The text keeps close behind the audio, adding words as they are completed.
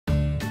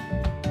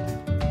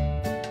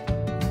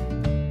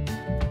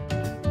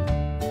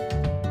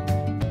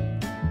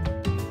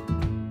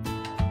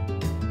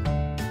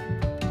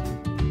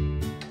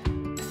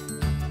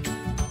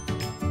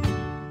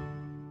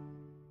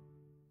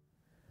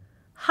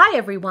Hi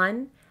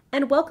everyone,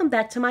 and welcome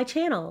back to my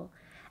channel.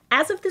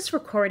 As of this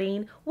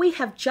recording, we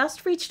have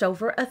just reached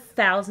over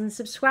 1,000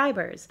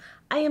 subscribers.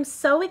 I am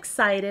so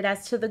excited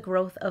as to the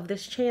growth of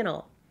this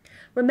channel.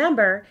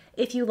 Remember,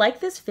 if you like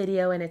this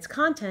video and its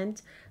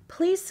content,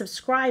 please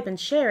subscribe and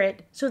share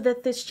it so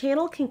that this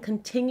channel can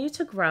continue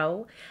to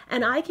grow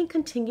and I can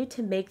continue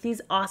to make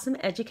these awesome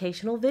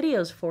educational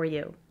videos for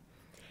you.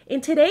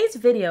 In today's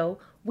video,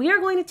 we are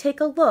going to take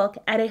a look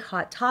at a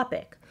hot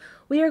topic.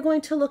 We are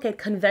going to look at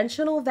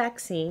conventional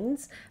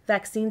vaccines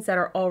that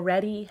are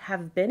already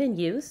have been in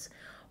use,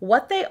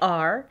 what they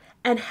are,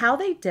 and how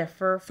they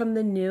differ from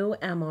the new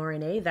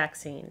mRNA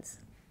vaccines.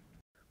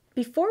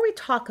 Before we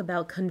talk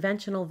about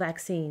conventional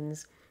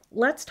vaccines,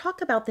 let's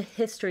talk about the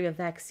history of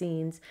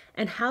vaccines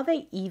and how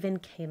they even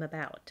came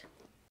about.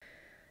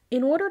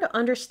 In order to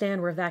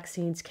understand where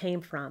vaccines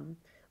came from,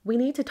 we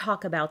need to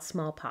talk about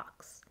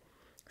smallpox.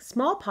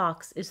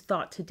 Smallpox is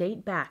thought to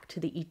date back to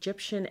the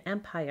Egyptian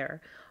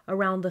Empire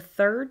around the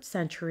 3rd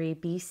century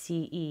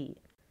BCE.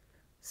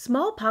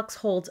 Smallpox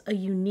holds a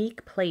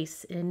unique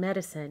place in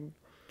medicine.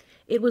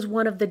 It was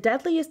one of the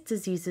deadliest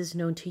diseases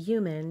known to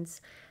humans,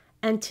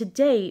 and to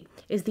date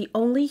is the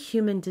only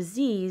human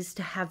disease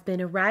to have been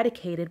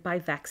eradicated by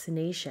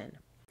vaccination.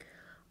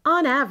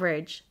 On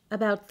average,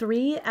 about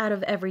 3 out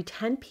of every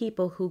 10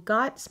 people who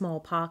got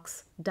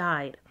smallpox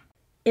died.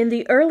 In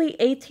the early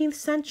 18th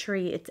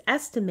century, it's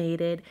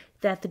estimated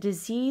that the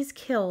disease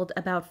killed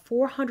about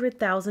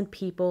 400,000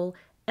 people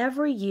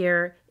every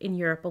year in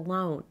Europe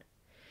alone.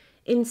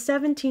 In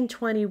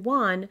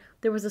 1721,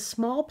 there was a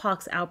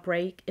smallpox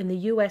outbreak in the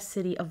U.S.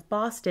 city of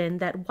Boston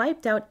that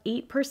wiped out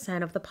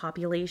 8% of the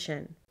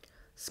population.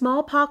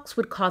 Smallpox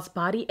would cause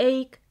body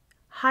ache,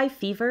 high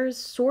fevers,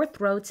 sore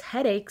throats,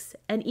 headaches,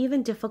 and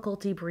even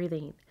difficulty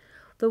breathing.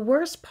 The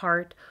worst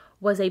part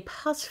was a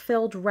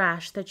pus-filled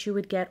rash that you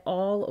would get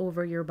all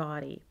over your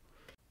body.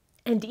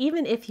 And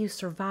even if you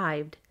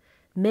survived,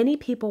 many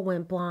people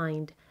went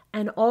blind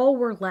and all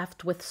were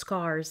left with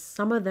scars,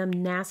 some of them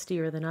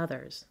nastier than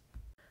others.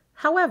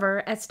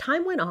 However, as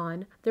time went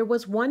on, there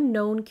was one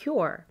known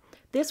cure.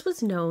 This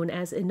was known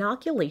as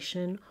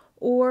inoculation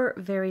or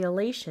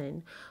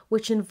variolation,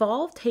 which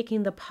involved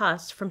taking the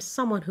pus from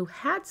someone who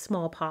had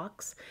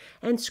smallpox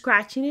and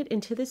scratching it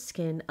into the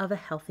skin of a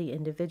healthy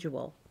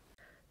individual.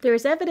 There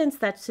is evidence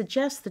that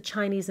suggests the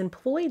Chinese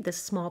employed this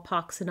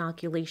smallpox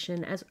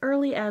inoculation as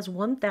early as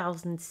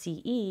 1000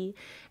 CE,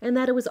 and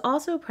that it was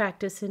also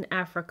practiced in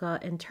Africa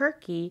and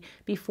Turkey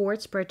before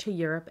it spread to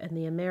Europe and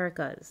the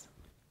Americas.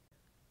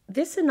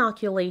 This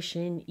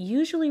inoculation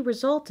usually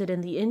resulted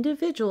in the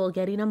individual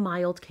getting a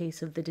mild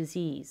case of the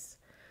disease.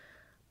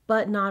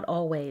 But not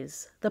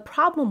always. The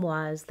problem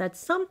was that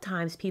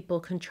sometimes people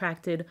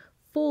contracted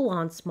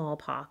full-on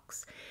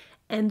smallpox,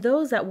 and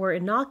those that were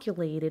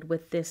inoculated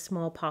with this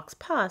smallpox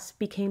pus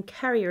became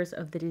carriers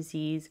of the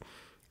disease,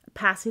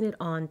 passing it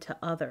on to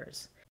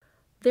others.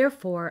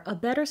 Therefore, a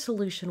better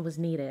solution was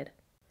needed.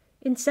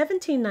 In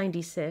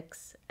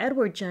 1796,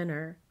 Edward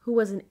Jenner, who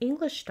was an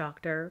English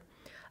doctor,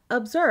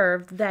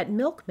 observed that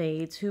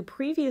milkmaids who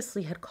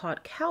previously had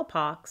caught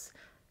cowpox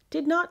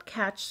did not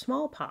catch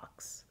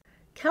smallpox.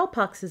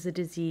 Cowpox is a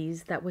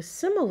disease that was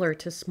similar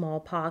to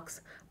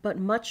smallpox, but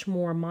much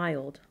more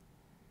mild.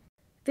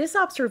 This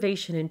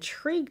observation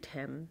intrigued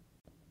him,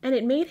 and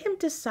it made him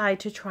decide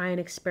to try an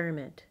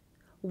experiment,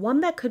 one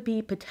that could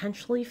be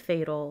potentially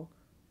fatal,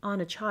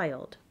 on a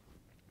child.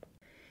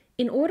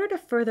 In order to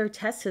further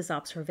test his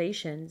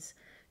observations,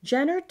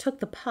 Jenner took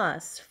the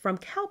pus from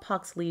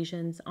cowpox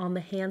lesions on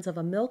the hands of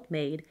a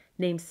milkmaid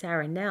named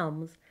Sarah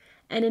Nelms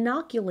and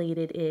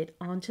inoculated it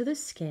onto the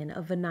skin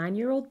of a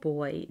 9-year-old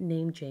boy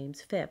named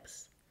James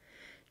Phipps.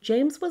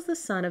 James was the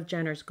son of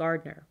Jenner's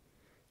gardener.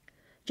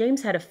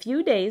 James had a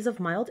few days of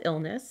mild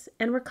illness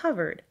and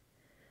recovered.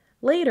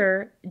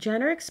 Later,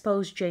 Jenner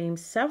exposed James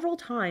several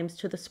times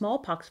to the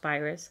smallpox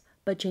virus,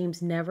 but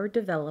James never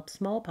developed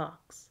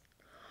smallpox.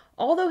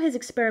 Although his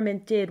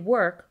experiment did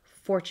work,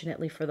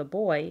 fortunately for the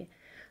boy,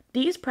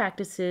 these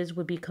practices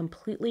would be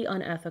completely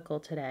unethical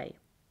today.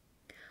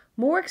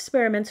 More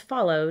experiments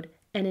followed,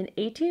 and in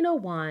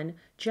 1801,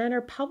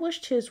 Jenner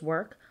published his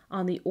work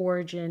on the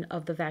origin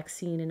of the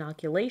vaccine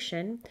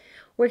inoculation,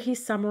 where he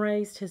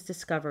summarized his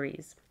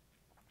discoveries.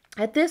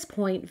 At this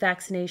point,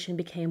 vaccination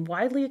became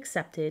widely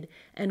accepted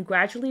and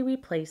gradually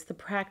replaced the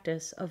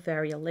practice of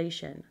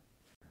variolation.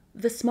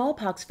 The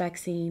smallpox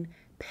vaccine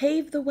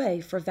paved the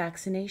way for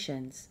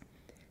vaccinations.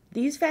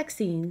 These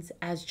vaccines,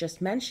 as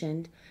just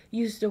mentioned,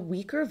 used a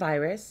weaker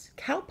virus,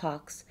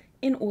 cowpox,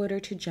 in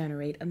order to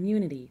generate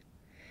immunity.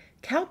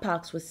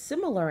 Cowpox was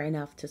similar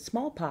enough to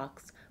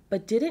smallpox,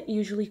 but didn't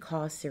usually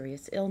cause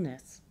serious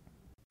illness.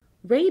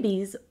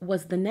 Rabies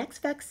was the next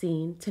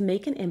vaccine to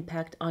make an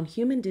impact on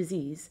human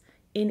disease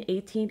in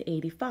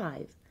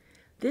 1885.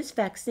 This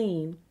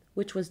vaccine,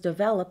 which was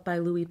developed by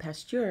Louis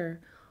Pasteur,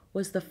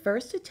 was the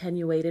first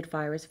attenuated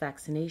virus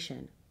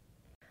vaccination.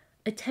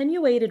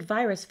 Attenuated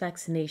virus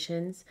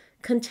vaccinations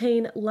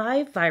contain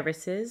live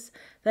viruses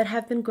that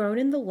have been grown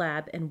in the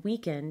lab and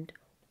weakened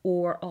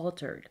or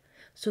altered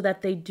so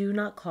that they do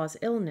not cause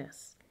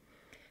illness.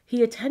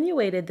 He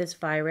attenuated this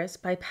virus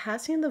by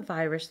passing the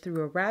virus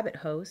through a rabbit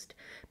host,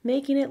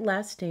 making it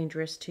less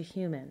dangerous to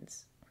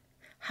humans.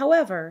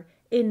 However,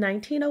 in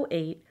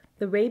 1908,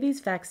 the rabies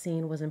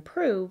vaccine was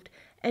improved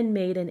and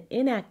made an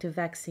inactive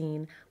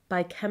vaccine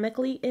by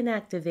chemically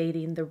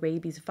inactivating the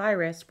rabies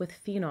virus with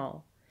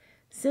phenol.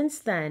 Since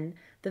then,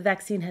 the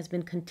vaccine has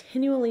been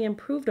continually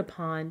improved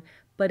upon,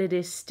 but it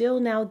is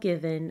still now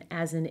given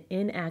as an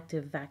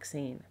inactive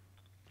vaccine.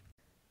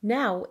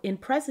 Now, in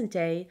present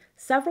day,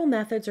 several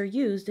methods are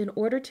used in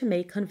order to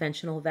make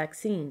conventional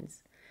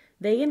vaccines.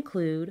 They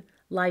include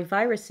live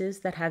viruses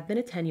that have been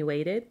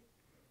attenuated,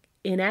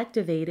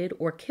 inactivated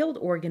or killed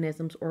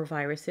organisms or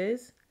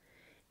viruses,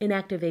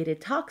 inactivated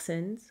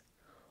toxins,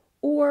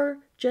 or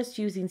just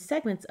using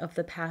segments of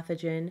the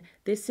pathogen.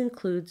 This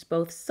includes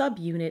both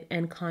subunit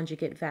and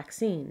conjugate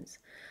vaccines.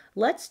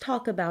 Let's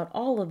talk about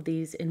all of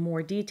these in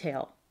more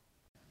detail.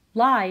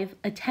 Live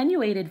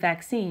attenuated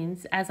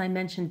vaccines, as I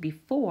mentioned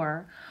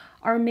before,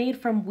 are made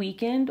from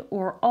weakened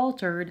or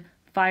altered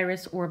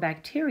virus or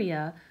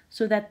bacteria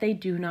so that they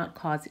do not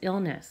cause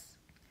illness.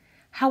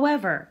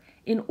 However,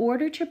 in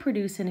order to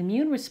produce an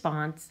immune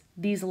response,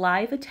 these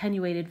live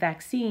attenuated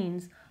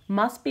vaccines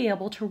must be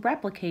able to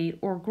replicate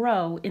or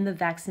grow in the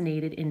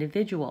vaccinated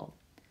individual.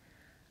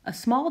 A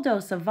small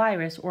dose of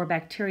virus or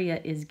bacteria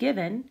is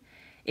given.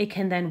 It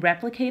can then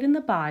replicate in the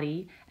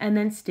body and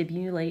then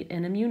stimulate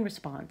an immune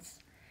response.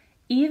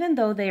 Even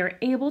though they are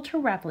able to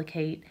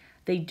replicate,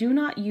 they do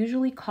not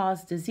usually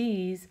cause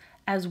disease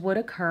as would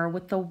occur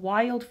with the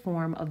wild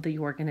form of the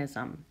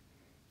organism.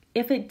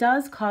 If it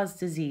does cause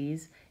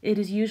disease, it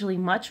is usually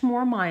much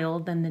more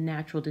mild than the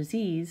natural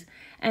disease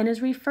and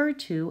is referred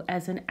to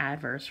as an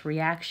adverse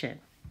reaction.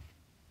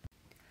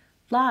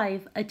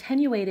 Live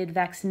attenuated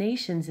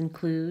vaccinations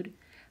include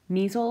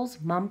measles,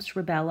 mumps,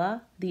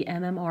 rubella, the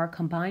MMR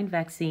combined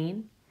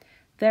vaccine,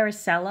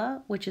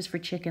 varicella, which is for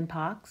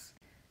chickenpox,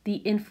 the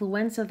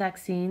influenza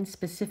vaccine,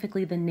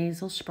 specifically the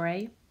nasal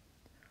spray,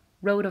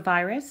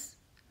 rotavirus,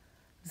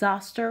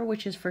 zoster,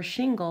 which is for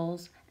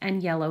shingles,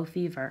 and yellow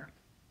fever.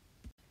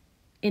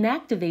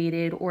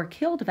 Inactivated or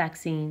killed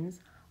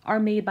vaccines are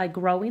made by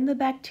growing the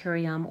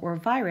bacterium or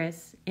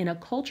virus in a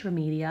culture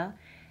media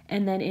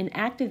and then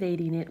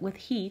inactivating it with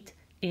heat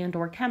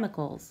and/or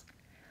chemicals.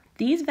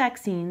 These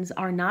vaccines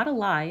are not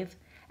alive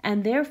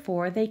and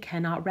therefore they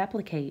cannot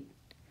replicate.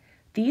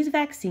 These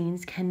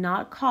vaccines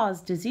cannot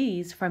cause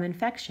disease from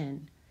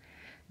infection.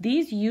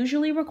 These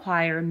usually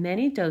require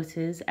many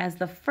doses as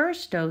the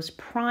first dose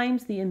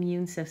primes the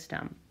immune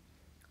system.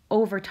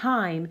 Over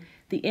time,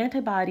 the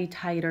antibody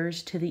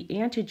titers to the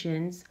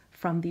antigens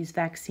from these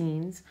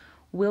vaccines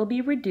will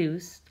be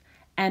reduced,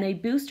 and a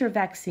booster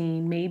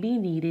vaccine may be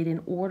needed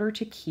in order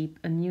to keep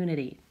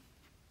immunity.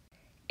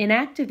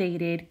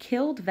 Inactivated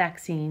killed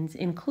vaccines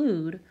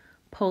include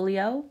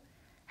polio,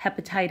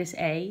 hepatitis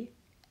A,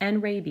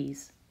 and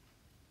rabies.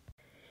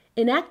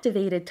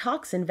 Inactivated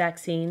toxin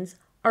vaccines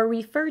are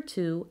referred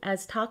to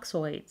as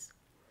toxoids.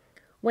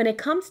 When it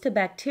comes to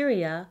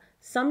bacteria,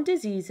 some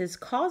diseases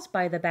caused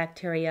by the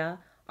bacteria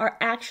are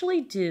actually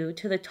due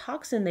to the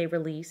toxin they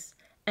release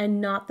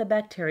and not the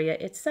bacteria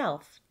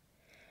itself.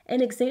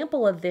 An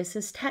example of this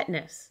is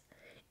tetanus.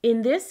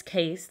 In this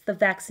case, the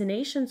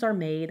vaccinations are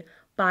made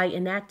by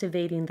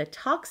inactivating the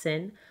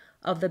toxin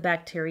of the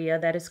bacteria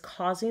that is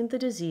causing the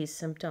disease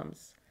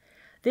symptoms.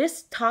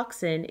 This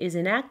toxin is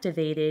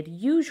inactivated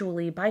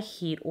usually by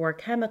heat or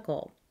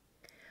chemical.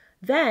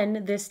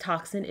 Then this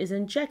toxin is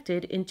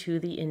injected into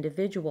the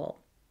individual.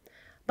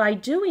 By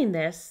doing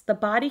this, the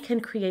body can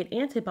create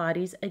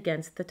antibodies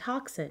against the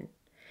toxin.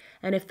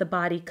 And if the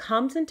body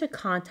comes into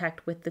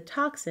contact with the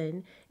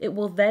toxin, it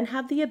will then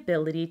have the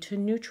ability to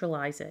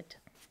neutralize it.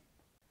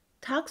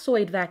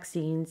 Toxoid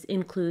vaccines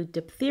include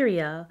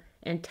diphtheria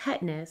and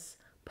tetanus,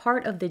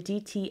 part of the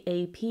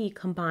DTaP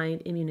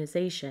combined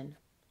immunization.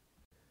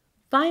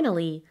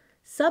 Finally,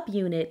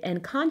 subunit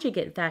and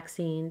conjugate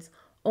vaccines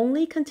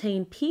only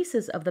contain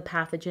pieces of the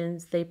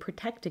pathogens they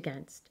protect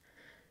against.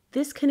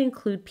 This can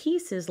include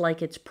pieces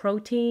like its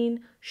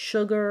protein,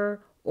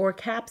 sugar, or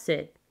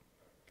capsid.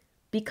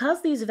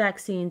 Because these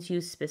vaccines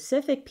use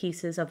specific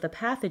pieces of the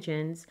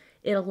pathogens,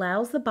 it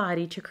allows the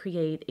body to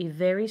create a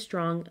very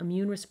strong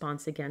immune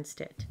response against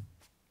it.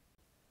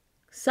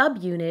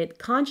 Subunit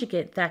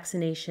conjugate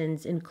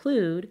vaccinations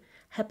include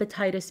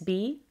hepatitis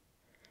B,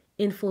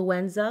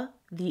 influenza,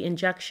 the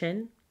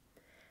injection,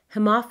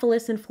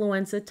 Haemophilus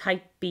influenza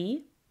type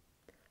B,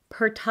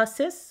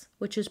 pertussis,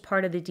 which is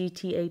part of the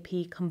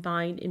DTaP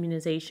combined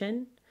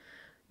immunization,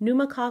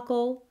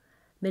 pneumococcal,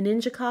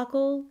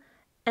 meningococcal,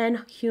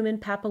 and human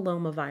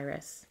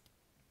papillomavirus.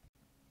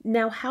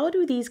 Now, how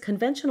do these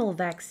conventional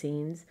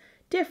vaccines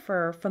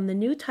differ from the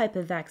new type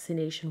of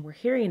vaccination we're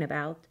hearing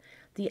about,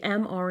 the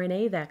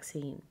mRNA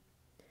vaccine?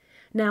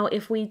 Now,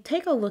 if we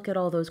take a look at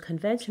all those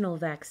conventional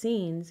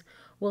vaccines,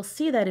 we'll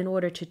see that in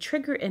order to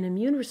trigger an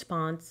immune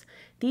response,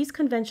 these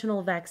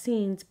conventional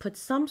vaccines put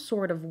some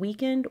sort of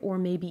weakened or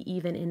maybe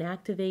even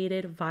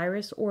inactivated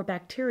virus or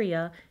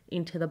bacteria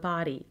into the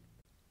body.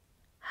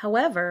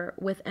 However,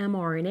 with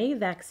mRNA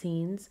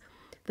vaccines,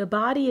 The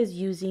body is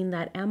using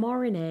that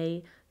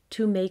mRNA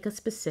to make a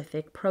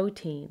specific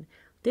protein.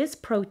 This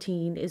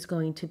protein is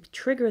going to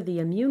trigger the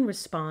immune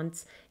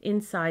response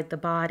inside the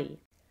body.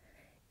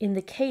 In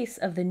the case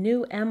of the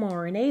new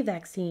mRNA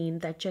vaccine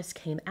that just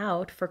came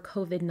out for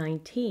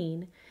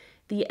COVID-19,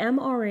 the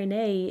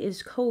mRNA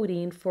is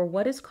coding for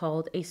what is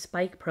called a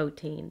spike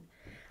protein.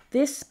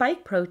 This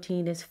spike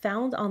protein is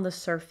found on the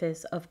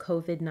surface of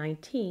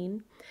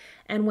COVID-19,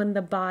 and when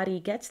the body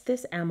gets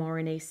this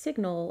mRNA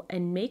signal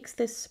and makes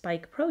this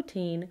spike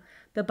protein,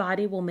 the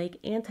body will make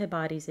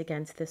antibodies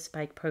against this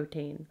spike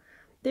protein.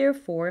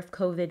 Therefore, if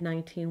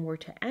COVID-19 were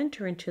to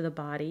enter into the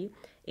body,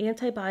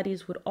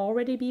 antibodies would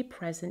already be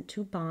present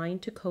to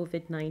bind to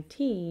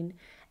COVID-19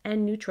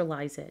 and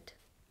neutralize it.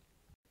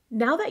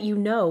 Now that you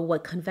know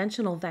what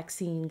conventional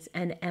vaccines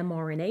and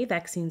mRNA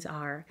vaccines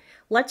are,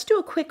 let's do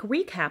a quick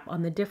recap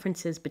on the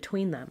differences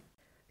between them.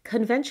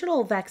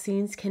 Conventional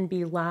vaccines can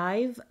be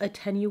live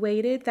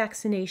attenuated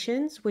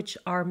vaccinations, which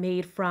are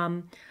made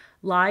from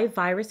live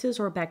viruses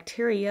or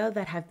bacteria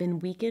that have been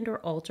weakened or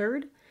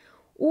altered,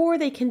 or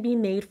they can be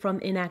made from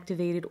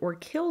inactivated or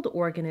killed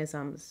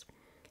organisms,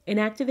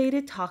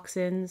 inactivated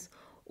toxins,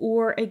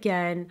 or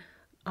again,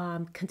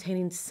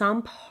 containing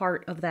some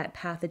part of that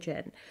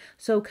pathogen.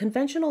 So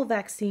conventional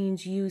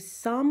vaccines use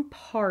some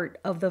part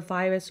of the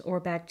virus or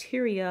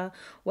bacteria,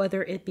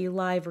 whether it be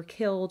live or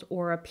killed,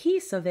 or a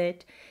piece of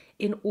it,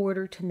 in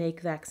order to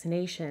make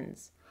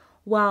vaccinations.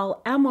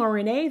 While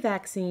mRNA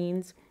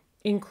vaccines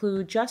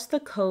include just the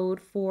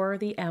code for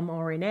the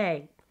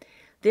mRNA.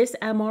 This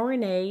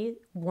mRNA,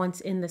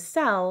 once in the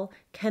cell,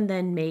 can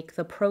then make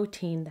the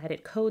protein that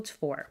it codes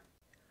for.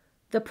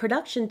 The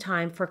production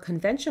time for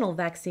conventional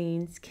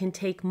vaccines can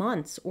take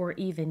months or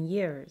even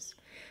years,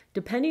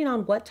 depending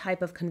on what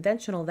type of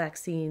conventional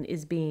vaccine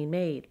is being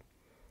made.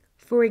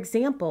 For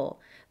example,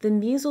 the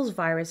measles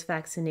virus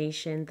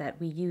vaccination that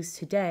we use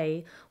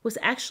today was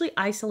actually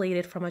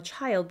isolated from a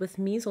child with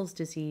measles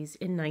disease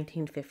in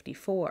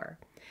 1954.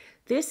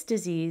 This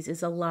disease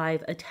is a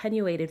live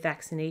attenuated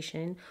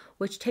vaccination,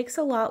 which takes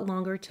a lot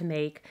longer to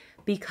make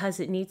because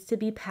it needs to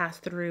be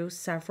passed through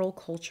several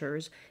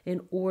cultures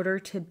in order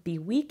to be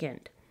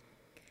weakened.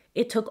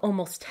 It took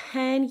almost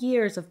 10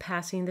 years of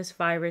passing this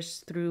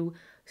virus through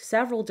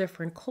several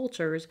different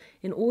cultures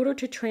in order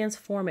to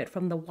transform it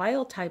from the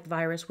wild type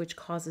virus which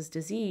causes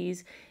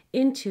disease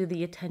into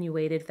the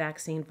attenuated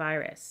vaccine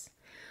virus.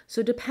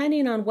 So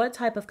depending on what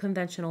type of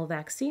conventional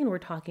vaccine we're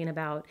talking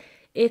about,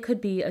 it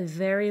could be a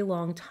very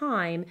long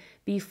time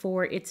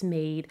before it's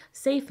made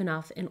safe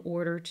enough in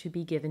order to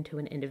be given to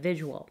an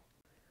individual.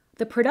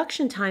 The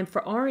production time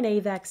for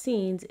RNA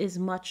vaccines is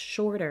much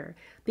shorter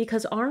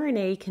because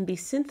RNA can be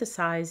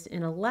synthesized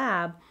in a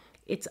lab.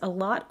 It's a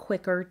lot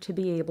quicker to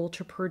be able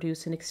to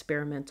produce an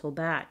experimental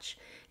batch.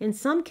 In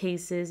some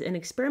cases, an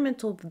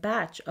experimental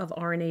batch of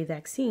RNA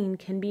vaccine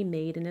can be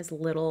made in as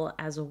little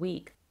as a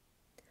week.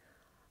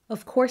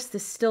 Of course,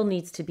 this still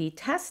needs to be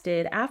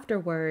tested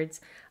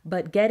afterwards,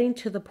 but getting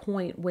to the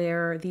point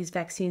where these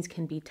vaccines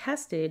can be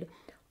tested,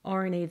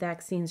 RNA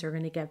vaccines are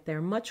going to get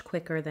there much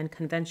quicker than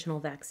conventional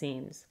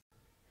vaccines.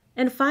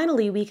 And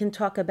finally, we can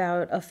talk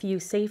about a few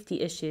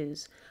safety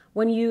issues.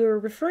 When you're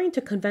referring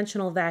to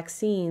conventional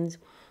vaccines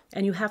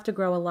and you have to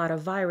grow a lot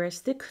of virus,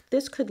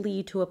 this could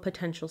lead to a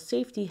potential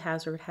safety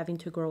hazard having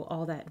to grow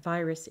all that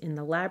virus in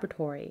the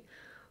laboratory.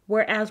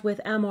 Whereas with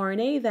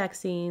mRNA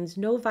vaccines,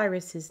 no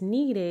virus is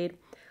needed,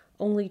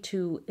 only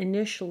to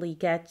initially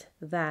get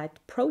that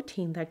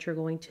protein that you're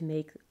going to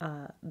make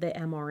the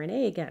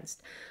mRNA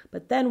against.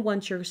 But then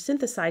once you're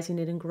synthesizing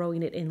it and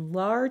growing it in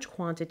large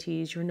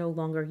quantities, you're no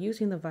longer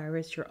using the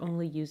virus, you're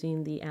only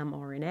using the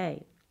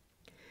mRNA.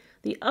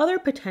 The other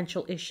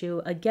potential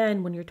issue,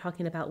 again, when you're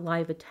talking about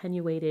live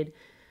attenuated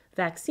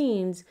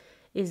vaccines,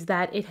 is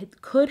that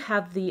it could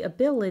have the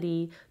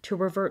ability to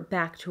revert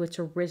back to its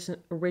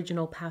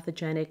original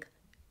pathogenic,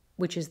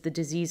 which is the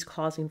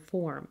disease-causing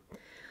form.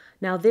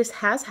 Now, this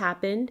has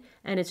happened,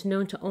 and it's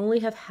known to only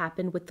have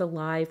happened with the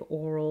live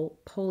oral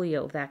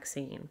polio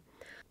vaccine.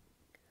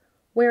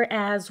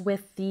 Whereas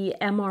with the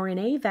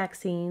mRNA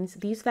vaccines,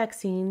 these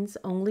vaccines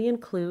only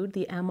include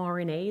the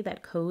mRNA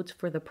that codes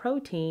for the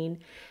protein,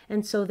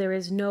 and so there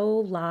is no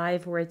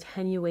live or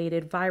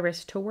attenuated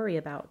virus to worry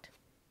about.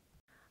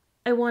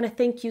 I want to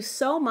thank you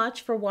so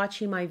much for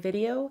watching my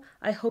video.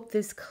 I hope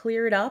this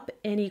cleared up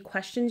any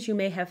questions you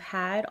may have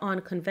had on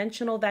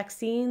conventional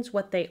vaccines,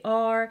 what they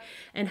are,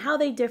 and how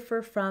they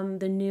differ from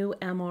the new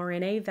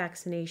mRNA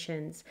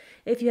vaccinations.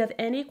 If you have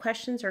any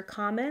questions or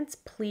comments,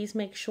 please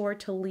make sure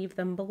to leave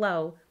them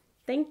below.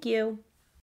 Thank you.